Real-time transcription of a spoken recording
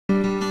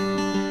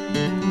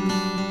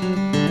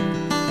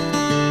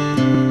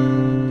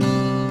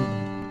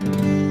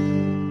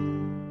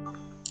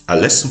A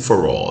lesson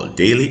for all,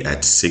 daily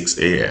at 6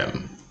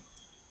 a.m.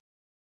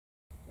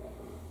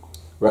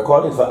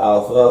 Recording for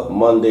ALFA,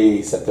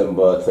 Monday,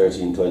 September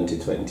 13,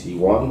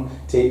 2021.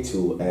 Take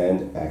 2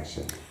 and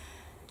action.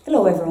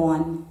 Hello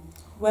everyone.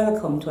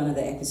 Welcome to another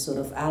episode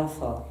of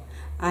ALFA.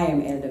 I am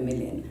Miriam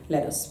Millen.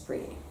 Let us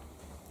pray.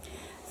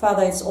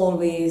 Father, it's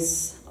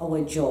always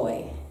our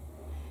joy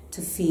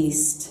to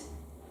feast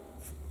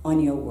on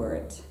your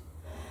word.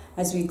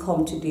 As we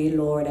come today,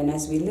 Lord, and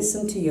as we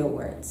listen to your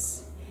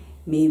words,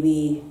 may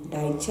we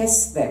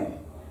digest them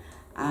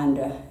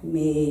and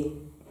may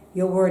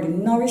your word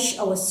nourish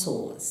our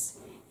souls.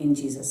 In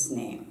Jesus'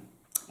 name,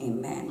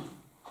 amen.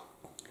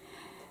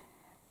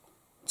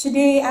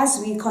 Today,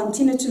 as we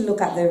continue to look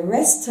at the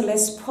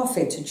restless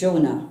prophet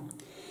Jonah,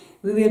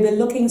 we will be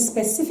looking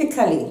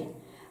specifically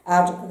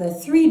at the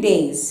 3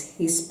 days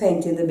he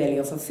spent in the belly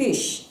of a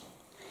fish.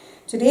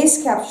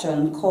 Today's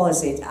caption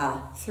calls it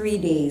a 3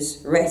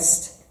 days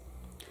rest.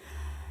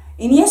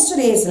 In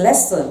yesterday's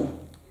lesson,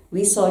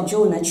 we saw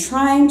Jonah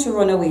trying to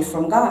run away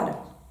from God.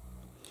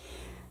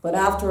 But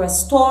after a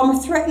storm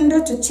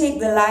threatened to take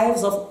the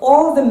lives of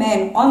all the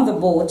men on the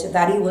boat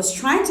that he was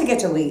trying to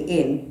get away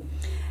in,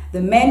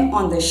 the men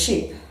on the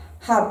ship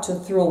had to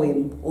throw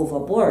him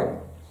overboard.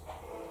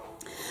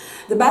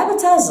 The Bible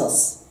tells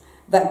us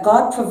that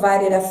God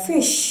provided a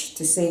fish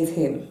to save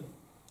him.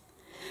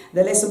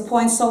 The lesson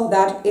points out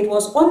that it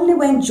was only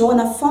when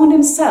Jonah found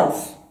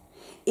himself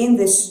in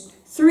this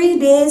 3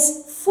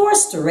 days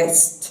forced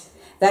rest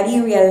that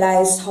he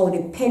realized how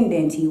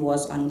dependent he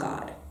was on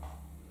God.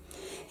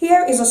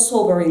 Here is a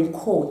sobering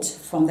quote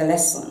from the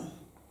lesson.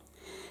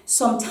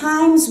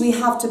 Sometimes we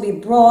have to be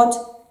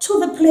brought to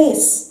the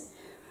place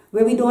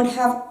where we don't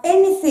have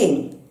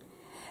anything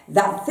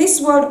that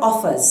this world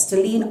offers to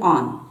lean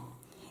on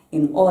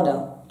in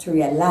order to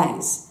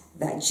realize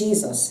that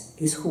Jesus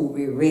is who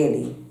we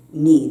really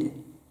need.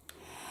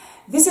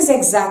 This is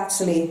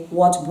exactly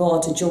what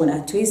brought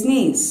Jonah to his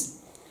knees.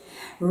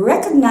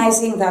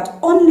 Recognizing that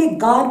only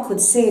God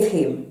could save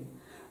him,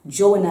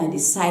 Jonah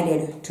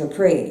decided to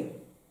pray.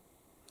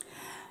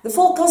 The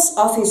focus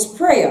of his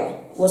prayer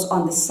was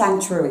on the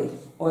sanctuary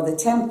or the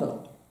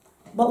temple.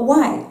 But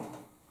why?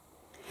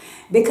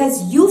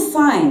 Because you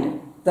find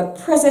the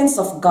presence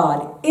of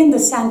God in the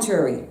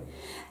sanctuary.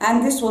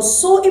 And this was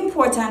so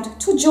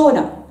important to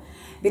Jonah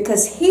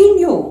because he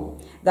knew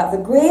that the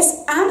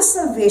grace and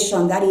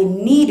salvation that he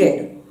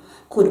needed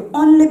could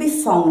only be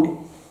found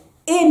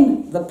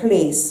in the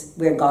place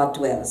where God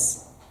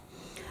dwells.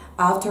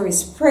 After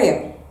his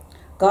prayer,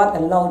 God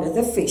allowed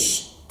the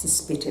fish to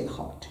spit him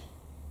out.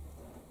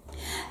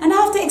 And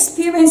after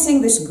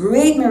experiencing this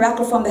great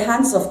miracle from the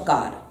hands of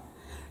God,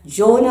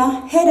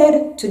 Jonah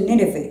headed to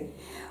Nineveh,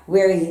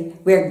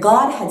 where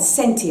God had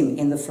sent him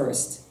in the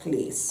first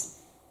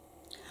place.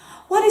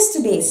 What is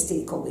today's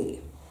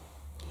takeaway?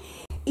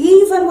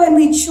 Even when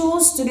we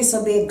choose to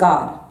disobey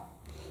God,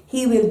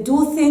 he will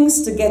do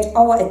things to get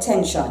our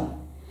attention.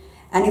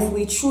 And if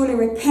we truly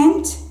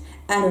repent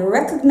and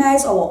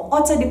recognize our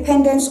utter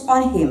dependence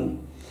on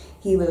him,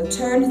 he will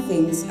turn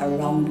things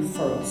around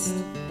for us.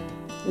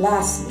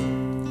 Lastly,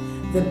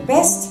 the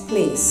best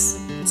place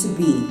to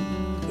be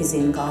is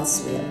in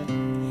God's will.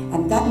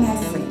 And that,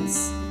 my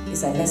friends,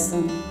 is a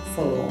lesson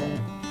for all.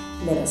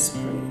 Let us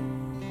pray.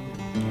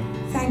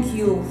 Thank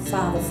you,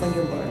 Father, for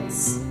your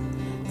words.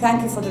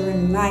 Thank you for the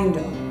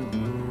reminder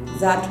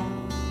that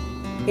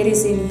it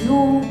is in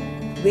you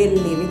we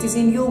live, it is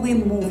in you we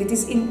move, it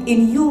is in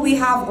you we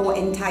have our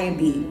entire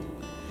being.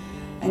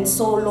 And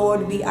so,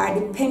 Lord, we are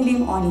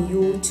depending on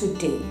you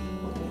today.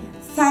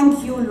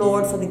 Thank you,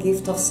 Lord, for the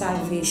gift of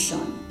salvation.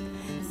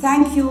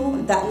 Thank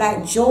you that,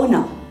 like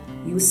Jonah,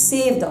 you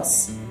saved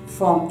us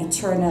from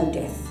eternal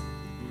death.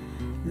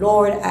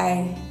 Lord,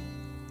 I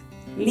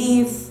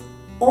leave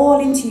all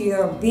into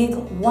your big,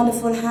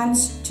 wonderful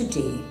hands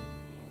today.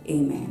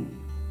 Amen.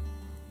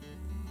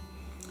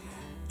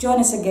 Join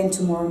us again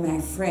tomorrow,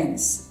 my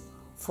friends,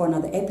 for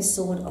another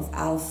episode of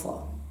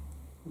ALFA.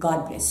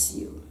 God bless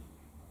you.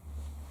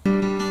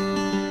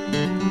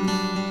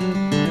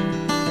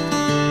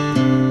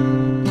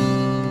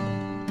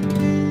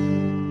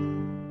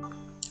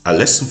 A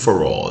lesson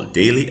for all,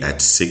 daily at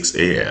 6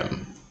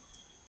 a.m.